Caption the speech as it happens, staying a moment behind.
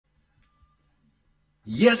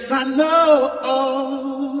Yes, I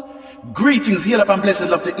know. Greetings, heal up and blessed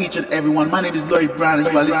love to each and everyone. My name is Lloyd Brown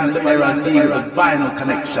and you are listening to Errolldee, the Vinyl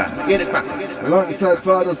Connection. Get it back. Alongside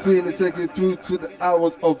Fadda Sweeney, take you through to the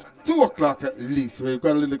hours of 2 o'clock at least. We've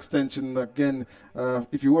got a little extension again.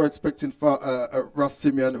 If you were expecting Ross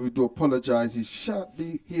Simeon, we do apologize. He shan't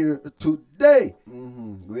be here today.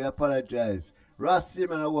 We apologize. Ross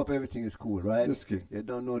Simeon, I hope everything is cool, right? Yes, King. You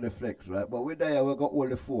don't know the flex, right? But we're there, we're going to hold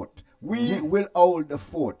the fort. We will hold the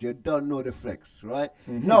fort. You don't know the flex, right?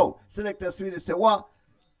 Now, Selector Sweeney say, what?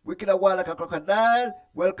 We could have wild like a crocodile.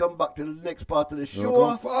 Welcome back to the next part of the show.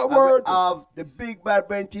 Welcome forward. We have the big bad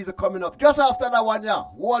brain teaser coming up just after that one, yeah.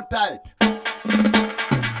 Hold tight.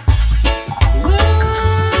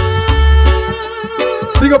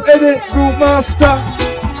 Big up Eddie, Groove Master.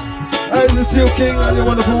 This is TRUE King and your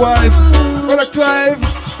wonderful wife, Brother Clive,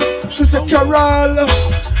 Sister Carol.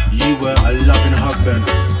 You were a loving husband,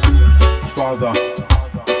 father,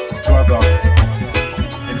 brother,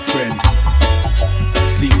 and friend.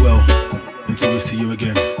 Sleep well until we see you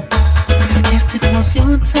again. I guess it was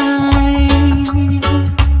your time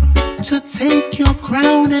to take your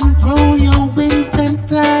crown and grow your wings, then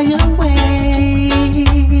fly away.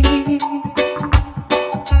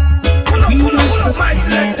 We were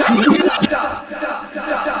prepared to.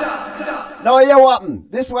 Now, you what?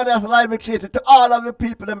 This one has live created to all of the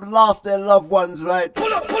people that lost their loved ones, right?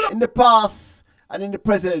 In the past and in the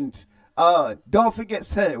present. Don't forget,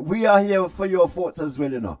 say, we are here for your thoughts as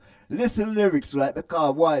well, you know. Listen lyrics, right?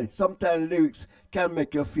 Because why? Sometimes lyrics can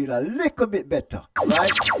make you feel a little bit better,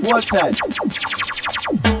 right? One time.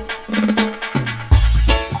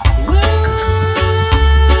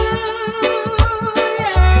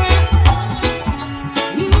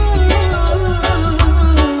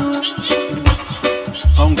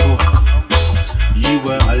 Uncle, you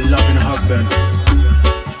were a loving husband,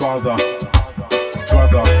 father,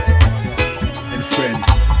 brother, and friend.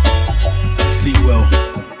 Sleep well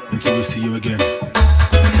until we see you again.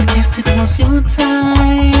 I guess it was your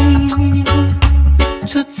time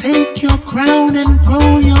to take your crown and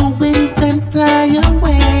grow your wings, then fly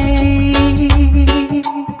away.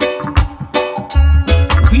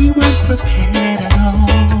 We weren't prepared at all.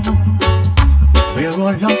 We're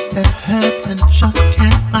all lost and hurt and just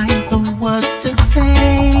can't find the words to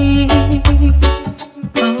say.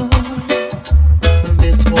 Oh,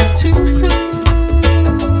 this was too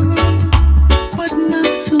soon, but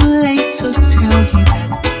not too late to tell you that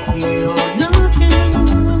we all love you.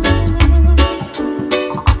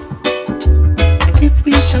 If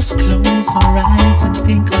we just close our eyes and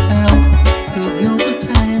think about the real good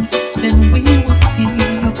times, then we will see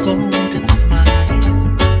your golden smile.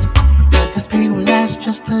 And this pain will last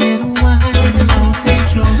just a little while. So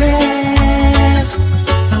take your rest,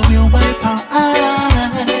 and we'll wipe our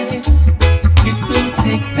eyes. It will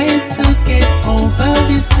take faith to get over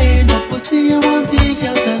this pain, but we'll see you on the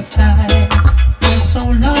other side. We're so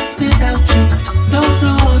lost without you, don't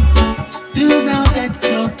know what to do now that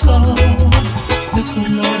you're gone. The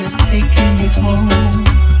good Lord is taking you home.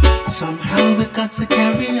 Somehow we've got to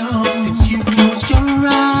carry on. Since you closed your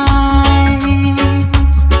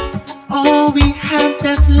eyes, all we have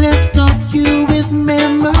that's left of you is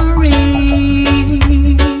memories.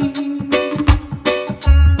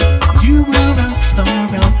 You were our star,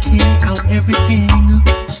 our king, our everything.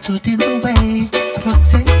 Stood in the way,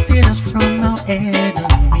 protected us from our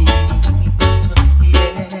enemies.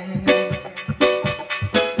 Yeah,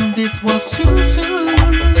 this was too soon,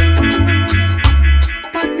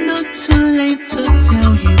 but not too late to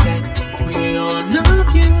tell you that we all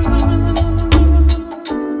love you.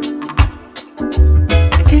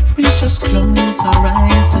 If we just close our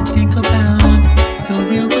eyes and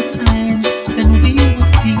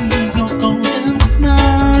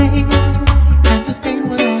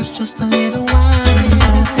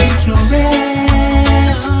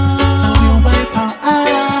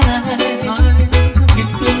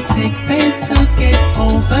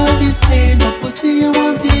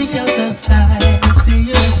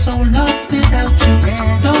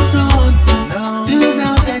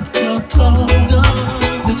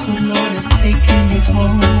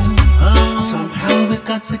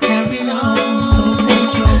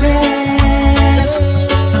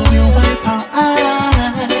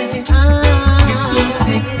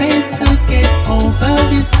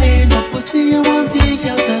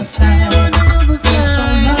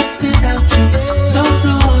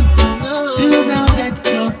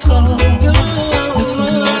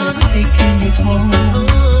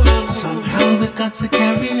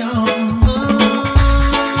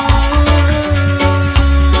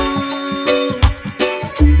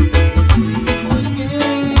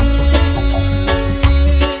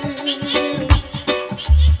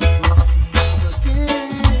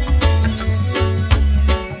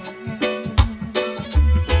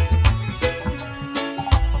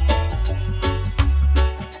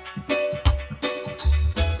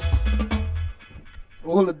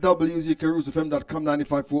all the W's, you can roosfm.com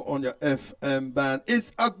 95.4 on your FM band.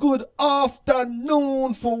 It's a good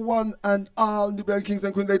afternoon for one and all Nubian kings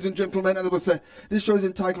and queens, ladies and gentlemen. And as I say, this show is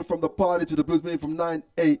entitled From the Party to the Blues, meaning from 9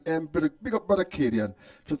 a.m. Big up Brother Cadian.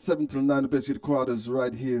 From 7 till 9, the best quarters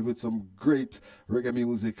right here with some great reggae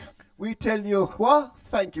music. We tell you what?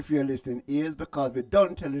 Thank you for your listening ears, because we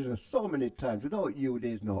don't tell you this so many times. Without you,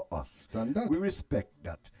 there's no us. Standard. We respect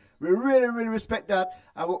that. We really, really respect that.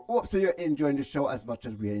 And we hope so you're enjoying the show as much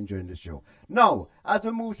as we are enjoying the show. Now, as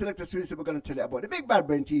we move Selector Sweeney, we're going to tell you about the Big Bad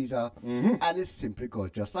Brain Teaser. And it simply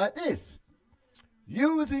goes just like this.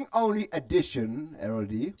 Using only addition,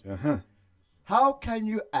 Errolldee, how can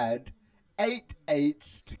you add 8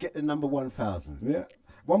 8s to get the number 1,000? Yeah.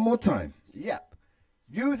 One more time. Yep.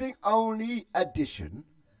 Using only addition,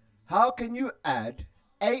 how can you add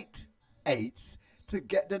 8 8s to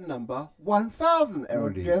get the number 1,000,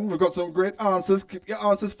 Errolldee? Again, we've got some great answers. Keep your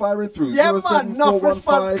answers firing through. Yeah, man, enough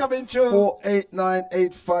response coming through.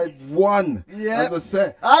 489851. Yeah. As I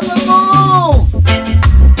say. On the move!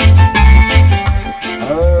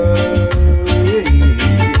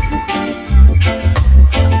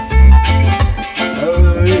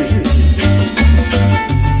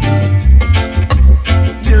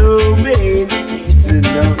 No man needs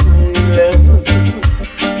enough love.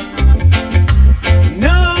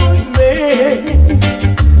 No man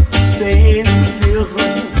stands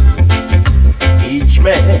alone. Each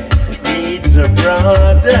man needs a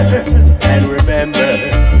brother. And remember,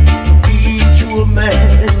 each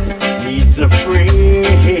woman needs a friend.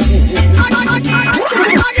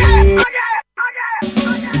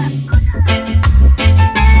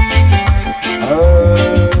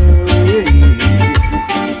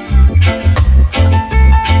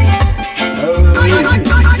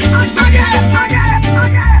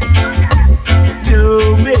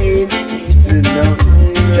 No man needs enough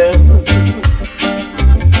love.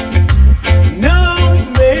 No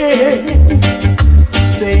man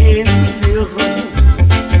stands alone.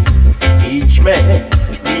 Each man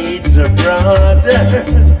needs a brother.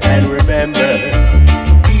 And remember,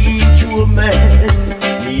 each woman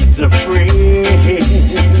needs a friend.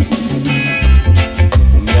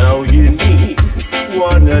 Now you need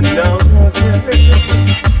one another.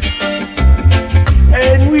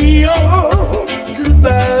 And we all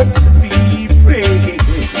about to be free.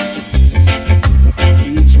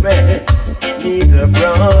 Each man needs a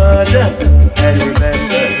brother. And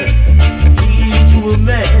remember, each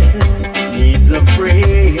woman needs a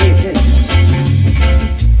friend.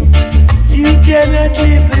 You cannot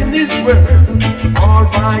live in this world all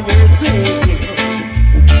by yourself.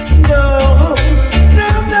 No, no,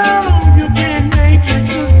 no, you can't make it,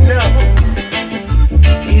 no.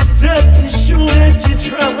 It's up to show that you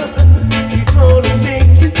try. You're gonna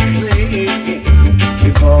make it clear.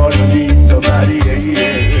 You're gonna need somebody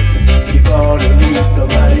here. You're gonna need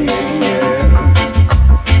somebody here.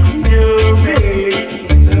 No man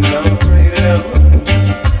is alone.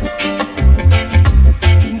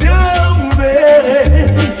 No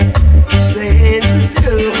man stands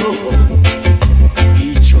alone.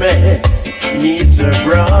 Each man needs a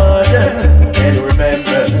brother. And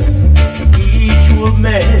remember, each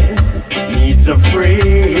woman needs a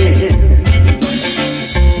friend.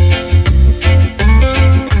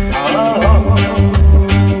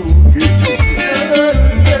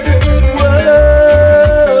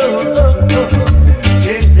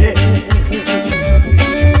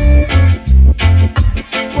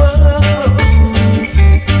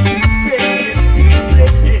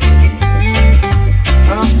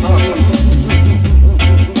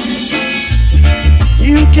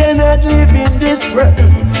 You cannot live in this world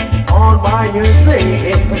all by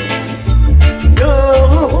yourself.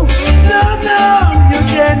 No, no, no, you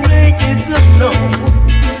can't make it alone.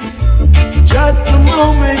 Just the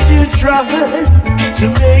moment you try to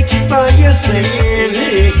make it by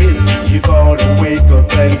yourself, you're gonna wake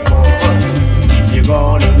up and fall. You're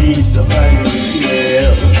gonna need somebody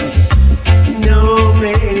else. No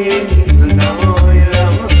man is alone.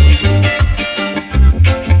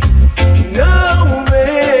 No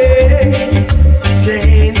man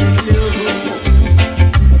stands alone.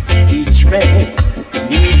 Each man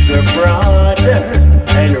needs a brother.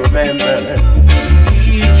 And remember,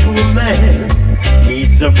 each woman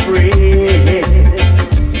needs a friend.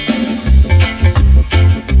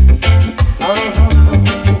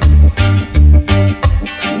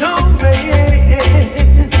 No man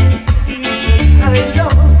is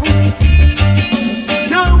alone.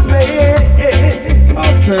 No man,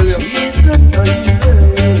 I'll tell you. is alone.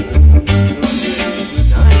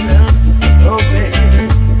 Oh, man.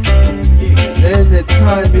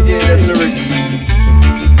 Anytime you hear them lyrics.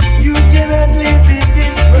 You cannot live in this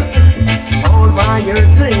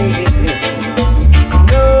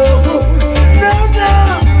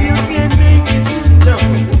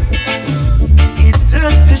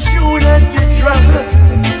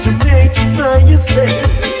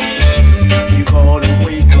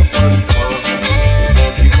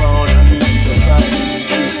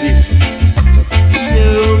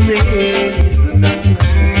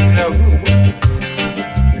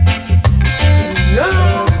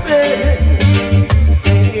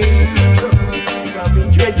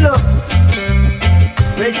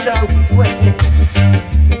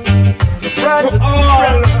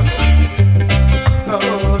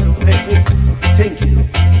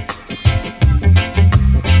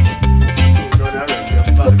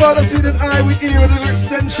Fadda Sweeney and I, we here with an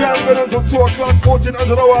extension going until 2 o'clock,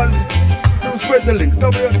 1400 hours. To spread the link,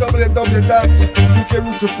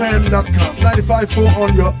 www.ukrootsfm.com. 95.4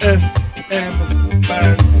 on your FM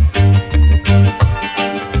band.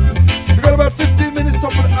 We got about 15 minutes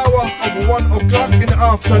top of the hour of 1 o'clock in the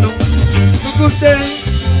afternoon. It's a good day.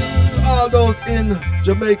 All those in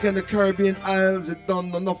Jamaica and the Caribbean Isles, it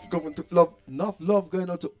done enough going to enough love going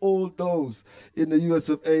out to all those in the US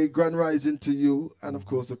of A. Grand rising to you, and of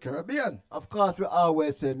course the Caribbean. Of course, we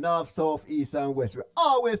always say north, south, east, and west. We're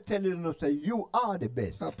always telling them, say you are the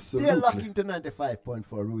best. Absolutely. Stay locked into 95.4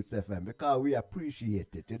 Roots FM because we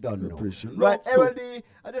appreciate it. You don't know. Appreciate right, love too. Errolldee,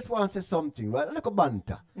 I just want to say something, right? A little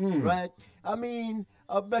banter, right? I mean,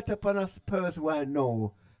 I've met upon a person who I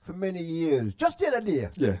know for many years, just the other day.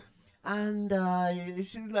 Yeah. And it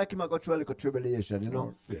seemed like him I got through a little tribulation, you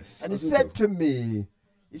know. Yes. And he said to me,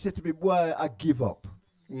 boy, I give up.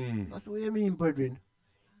 That's what you mean, brethren.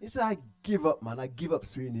 He said, I give up, man. I give up,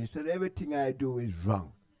 Sweeney. He said, everything I do is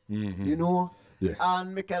wrong. You know? Yeah.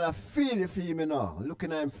 And me kind of feel it for him, you know.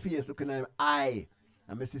 Looking at him face, looking at him eye.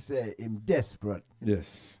 And me say, him desperate.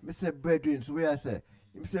 Yes. Me say, brethren, so where I say,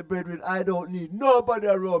 him say, brethren, I don't need nobody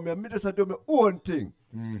around me. I just do my own thing.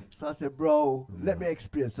 So I said, bro, let me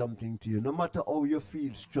explain something to you. No matter how you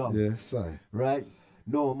feel strong, Yes, I. right?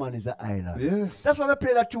 No man is an island. Yes. That's why I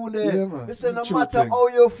play that tune there. Yeah, man. They say, no It's a true matter thing. how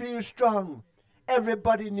you feel strong,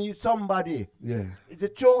 everybody needs somebody. Yeah. It's the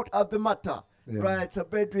truth of the matter. Yeah. Right? So,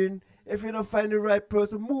 brethren, if you don't find the right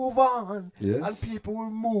person, move on. Yes. And people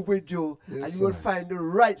will move with you. Yes, and you will sir. find the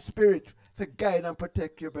right spirit to guide and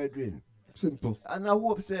protect your brethren. Simple. And I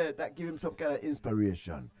hope say that give him some kind of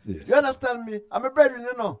inspiration. Yes. You understand me? I'm a brethren,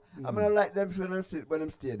 you know. I'm gonna like them when them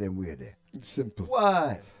stay them way there. It's simple.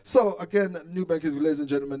 Why? So again, Nubian, ladies and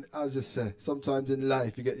gentlemen, as you say, sometimes in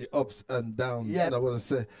life you get your ups and downs. Yep. And I want to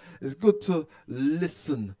say it's good to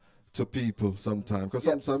listen to people sometimes, because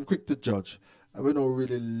Yep. sometimes I'm quick to judge and we don't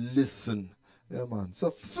really listen. Yeah, man.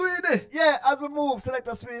 So Sweeney. Yeah, as we move,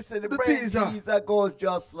 Selector Sweeney said the The brain teaser. teaser goes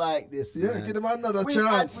just like this. Yeah, man. give them another We've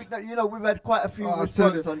chance. we've had quite a few I'll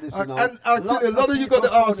tell you. responses on this. And, you know. and I'll tell you, a Lots lot of you got the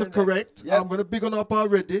people answer phoning in. correct. Yep. I'm going to big on up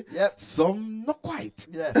already. Yep. Some not quite.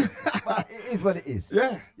 Yes. But it is what it is.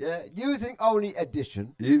 Yeah. Yeah. Using only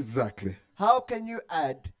addition, Exactly. how can you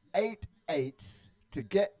add 8 8s to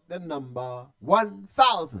get the number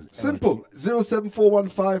 1000? Simple.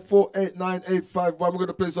 07415489851. We're going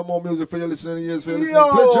to play some more music for your listening ears, for your listening Yo,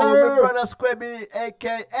 my pleasure. brother Squabby,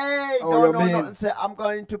 aka Oh, don't you know mean? nothing. Say I'm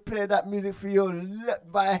going to play that music for you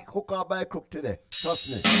by hook or by crook today. Trust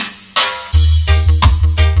me.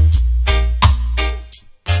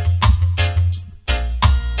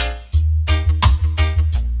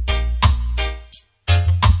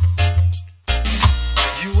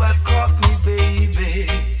 You have caught me, baby.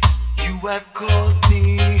 You have caught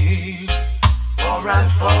me. For I'm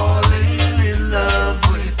falling in love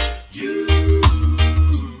with you.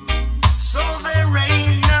 So there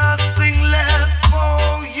ain't nothing left for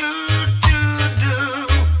you to do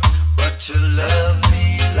but to love me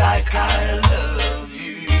like I love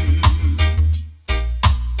you.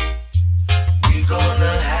 We're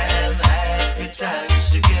gonna have happy times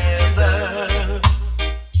together.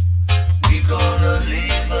 We're gonna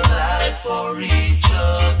live a life for each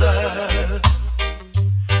other.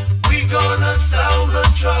 We're gonna sound the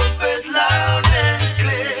trumpet loud and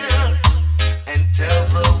clear and tell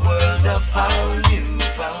the world I found you,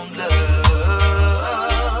 found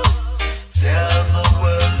love. Tell the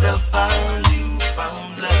world I found you,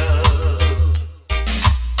 found love.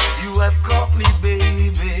 You have caught me,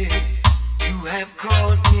 baby. You have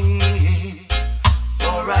caught me.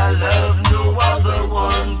 For I love no other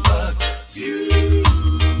one but you.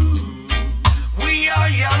 We are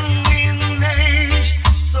young in age,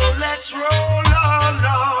 so let's roll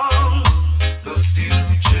along. The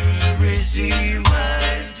future is here, my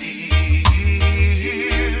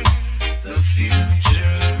dear. The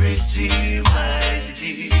future is here, my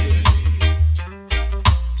dear.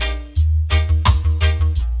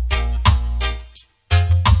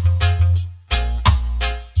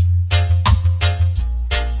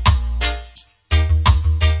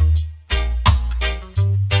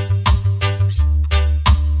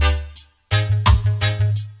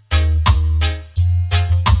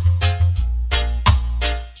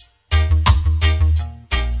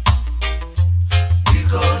 We're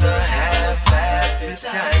gonna have happy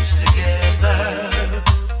times together.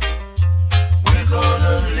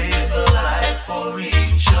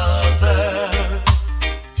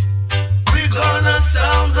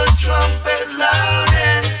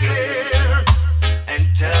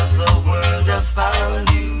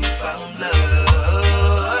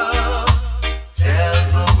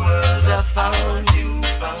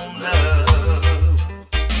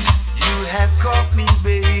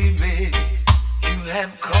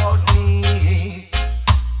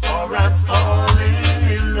 I'm falling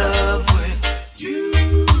in love with you.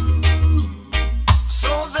 So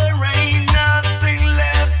there ain't nothing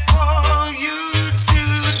left for you to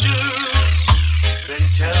do. Then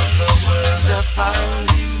tell the world I found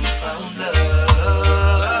love.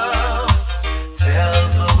 Tell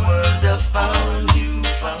the world I found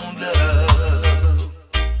love.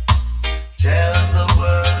 Tell the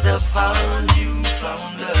world I found love.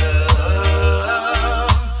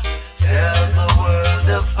 Tell the world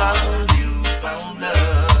I found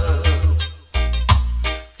love.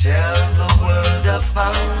 Tell the world I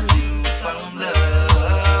found love.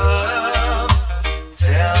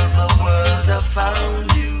 Tell the world I found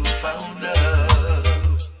love.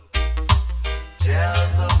 Tell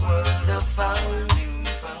the world I found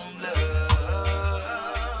love.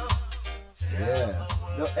 Yeah.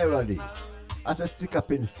 No, Errolldee. I said stick a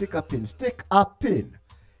pin, stick a pin, stick a pin.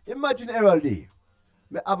 Imagine Errolldee.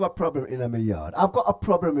 I have a problem in my yard. I've got a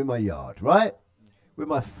problem in my yard, right? With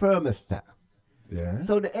my thermostat. Yeah.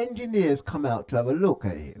 So the engineers come out to have a look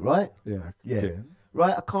at it, right? Yeah. Yeah. Okay.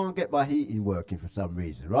 Right? I can't get my heating working for some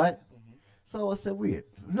reason, right? So I said, weird.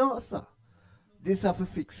 No, sir. This have to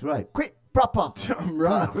fix right. Quick, proper. Damn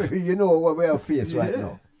right. You know what we're face right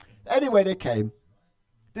now. Anyway, they came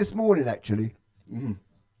this morning, actually.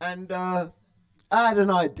 And I had an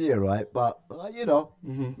idea, right? But, you know,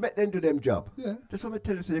 let them do them job. Yeah. Just want to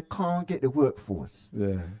tell you, so you can't get the workforce.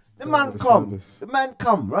 Yeah. The man come. The man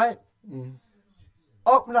come, right?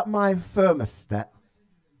 Open up my thermostat,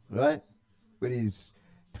 right? With his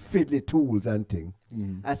fiddly tools and thing.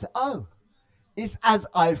 I said, oh, it's as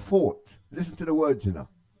I thought. Listen to the words, you know.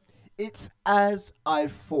 It's as I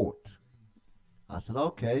thought. I said,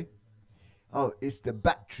 okay. Oh, it's the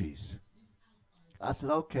batteries. I said,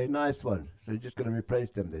 okay, nice one. So you're just going to replace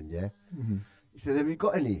them then, yeah? He said, have you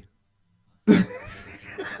got any?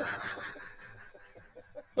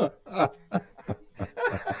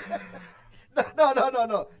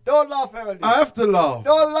 No. Don't laugh, Errolldee. I have to laugh.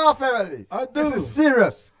 Don't laugh, Errolldee. I do. This is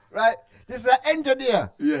serious, right? This is an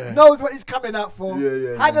engineer. Yeah. Knows what he's coming out for.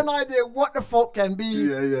 Yeah. Had an idea what the fault can be.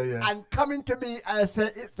 Yeah. And coming to me and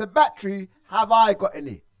said, it's the battery. Have I got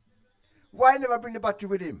any? Why never bring the battery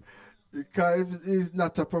with him? Because he's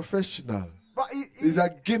not a professional. But He's a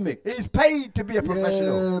gimmick. He's paid to be a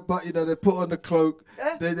professional. Yeah, but you know, they put on the cloak,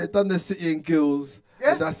 they done their city in gills,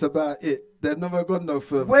 and that's about it. They've never gone no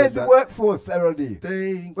further. Where's the workforce, Errolldee? They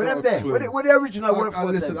ain't Where got them a there? clue. Where the original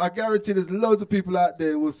workforce? Listen, I guarantee there's loads of people out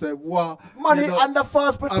there who will say, wow. Money under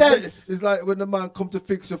false pretense. It's like when the man come to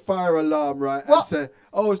fix your fire alarm, right? What? And say,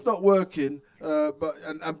 oh, it's not working,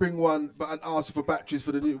 and bring one, and ask for batteries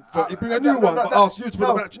for the new. You bring a new one, but ask you to put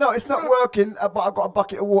the batteries. No, it's not working, but I've got a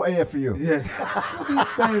bucket of water here for you. Yes.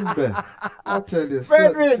 Remember, I tell you.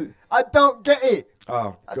 Brethren, I don't get it.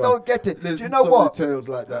 Oh, I don't get it. There's Do you know so what? many tales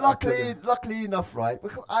like that. Luckily enough, right?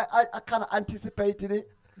 Because I kind of anticipated it.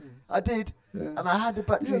 I did, and I had the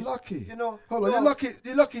batteries. You're lucky. You know. Hold on,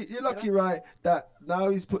 you're lucky, right? That now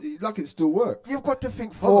he's lucky it still works. You've got to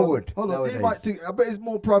think forward. Hold on. Nowadays. He might think, I bet it's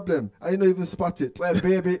more problem. I don't even spot it. Well,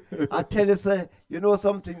 baby, I tell you, sir, you know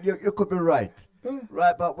something, you could be right.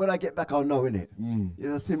 Right, but when I get back, I'll know, innit? It's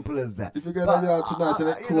as simple as that. If you go to the yard tonight and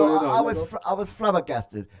it cool it on. I was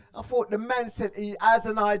flabbergasted. I thought the man said he has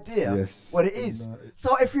an idea what it is. No,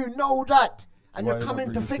 so if you know that and Why you're not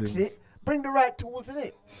coming to bring fix things? it, bring the right tools in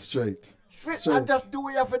it. Straight. And just do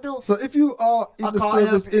what you have to do. So if you are in the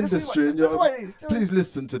service industry, and you're, Please please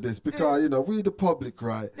listen to this, because you know we the public,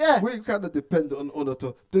 right? Yeah. We kind of depend on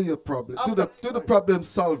to do your problem, do the problem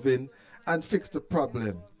solving, and fix the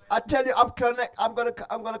problem. I tell you, I'm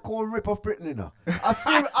gonna call Rip Off Britain, you know.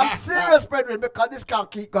 I'm serious, brethren, because this can't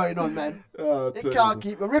keep going on, man. It can't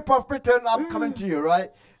keep. Rip Off Britain, I'm coming to you,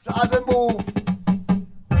 right? So as I move.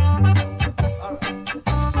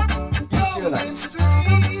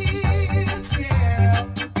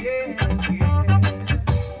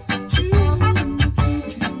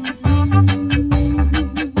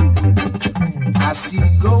 I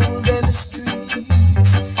see golden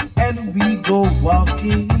streets and we go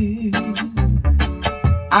walking.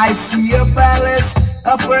 I see a palace,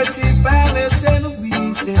 a pretty palace, and we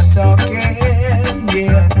sit talking,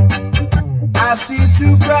 yeah. I see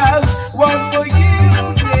two crowds, one for you,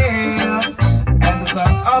 yeah, and the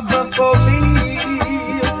other for me.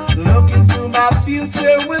 Look into my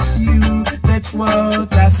future with you, that's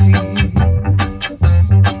what I see.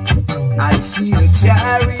 I see a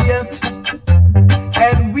chariot,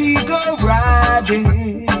 and we go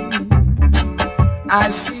riding. I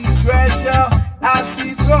see treasure, I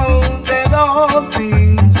see thrones and all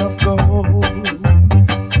things of gold.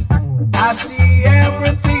 I see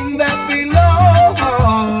everything that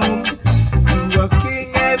belongs to a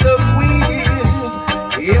king and a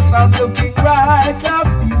I'm looking right, our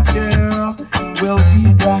future will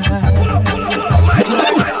be bright.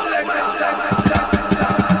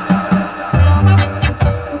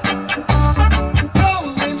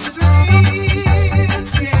 Golden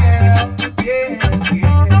streets, yeah, yeah,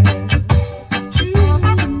 yeah.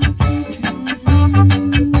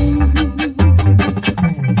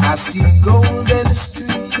 I see golden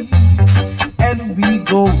streets and we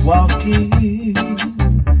go walking.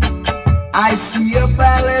 I see a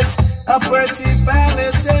palace, a pretty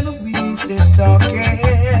palace, and we sit talking,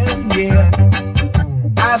 yeah.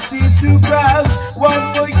 I see two crowds,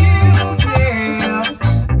 one for you, yeah,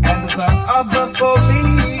 and the other for me.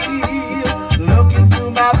 Look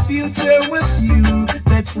into my future with you,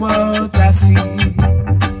 that's what I see.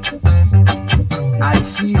 I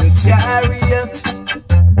see a chariot,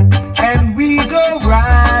 and we go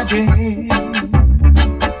riding.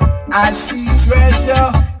 I see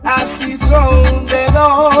treasure, I see thrones and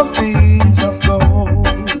all things of gold.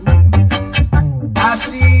 I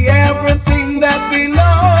see everything that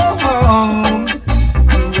belongs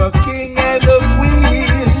to a king and a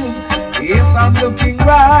queen. If I'm looking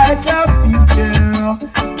right, our future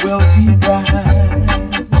will be bright.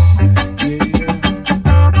 Yeah.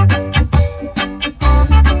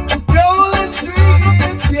 Golden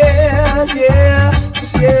streets, yeah, yeah,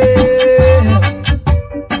 yeah.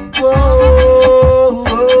 Whoa,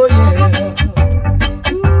 oh, yeah.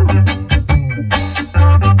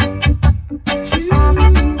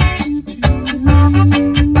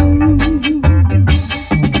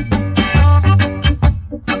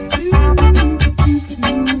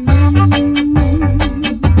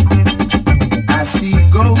 I see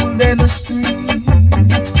gold in the street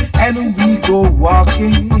and we go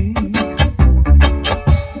walking.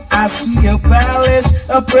 I see a palace,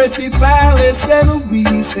 a pretty palace, and we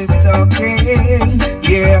sit talking,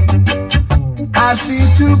 yeah. I see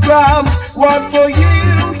two crowds, one for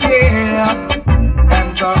you, yeah,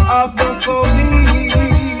 and the other for me.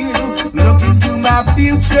 Look into my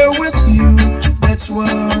future with you, that's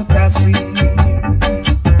what I see.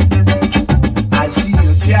 I see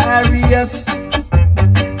a chariot,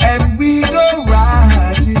 and we go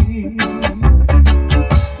riding.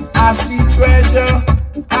 I see treasure,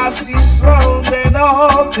 I see thrones and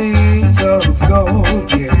all things of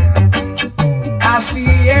gold, yeah. I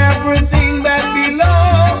see everything that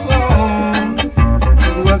belongs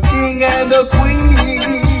to a king and a queen.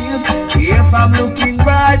 If I'm looking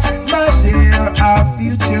right, my dear, our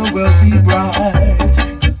future will be bright.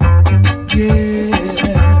 Yeah.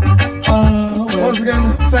 Once again,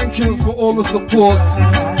 thank you for all the support,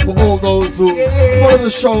 for all those who follow the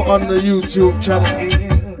show on the YouTube channel.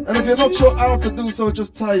 And if you're not sure how to do so,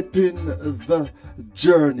 just type in The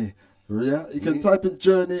Journey. Yeah, you can type in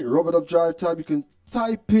Journey, Robert Up Drive Time. You can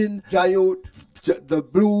type in the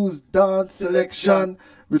Blues Dance Selection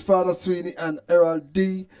with Fadda Sweeney and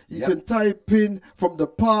Errolldee. You can type in From the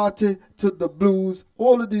Party to the Blues.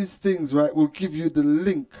 All of these things, right, will give you the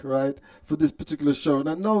link, right, for this particular show. And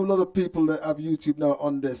I know a lot of people that have YouTube now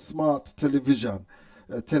on their smart television.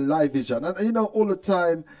 Television, and you know, all the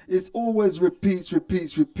time it's always repeats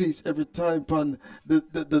every time on the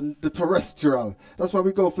terrestrial. That's why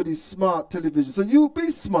we go for these smart television. So you be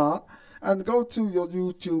smart and go to your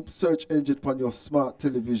YouTube search engine upon your smart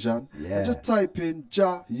television and just type in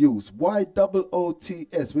Yoots, Yoots.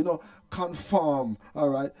 We know confirm, all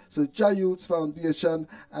right? So Yoots Foundation,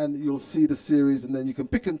 and you'll see the series, and then you can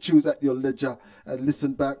pick and choose at your leisure and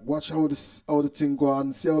listen back, watch how the thing go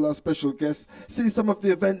on, see all our special guests, see some of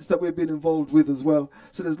the events that we've been involved with as well.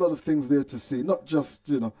 So there's a lot of things there to see, not just,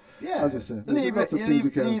 you know, as we said, there's lots of things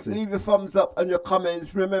you can see. Leave your thumbs up and your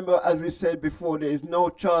comments. Remember, as we said before, there is no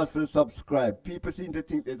charge for the subscribe. People seem to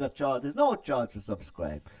think there's a charge. There's no charge for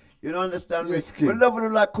subscribe. You don't understand me? We love when you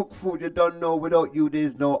like cook food. You don't know without you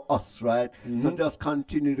there's no us, right? So just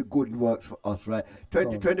continue the good works for us, right?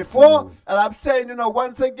 2024, and I'm saying, you know,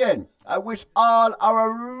 once again, I wish all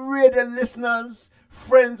our radio listeners,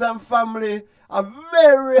 friends and family a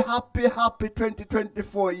very happy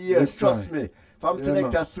 2024 year. Yes, trust me. From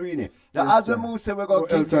Selector Sweeney. Now, as the move said, we're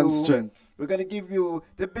going to give you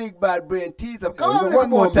the big bad brain teaser. Come on, one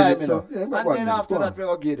more time, you know. And then after that, we're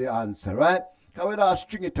going to give you the answer, right? Come with our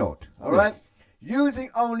string it out, all right? Using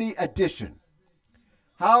only addition.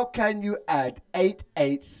 How can you add 8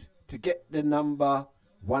 8s to get the number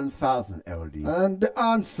 1000, Errolldee? And the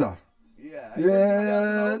answer.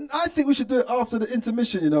 I think we should do it after the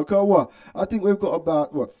intermission, you know, because what? I think we've got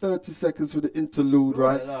about, 30 seconds for the interlude,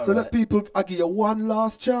 right? So let people, I give you one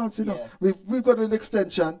last chance, you know. We've got an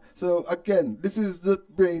extension. So again, this is the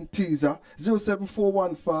brain teaser,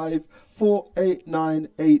 07415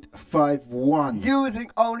 489851. Using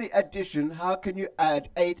only addition, how can you add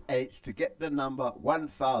 8 8s to get the number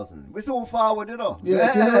 1000? We're soon forward, you know. Yeah,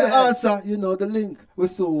 if you know the answer, you know the link. We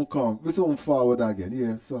soon come. We soon forward again.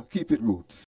 Yeah, so keep it roots.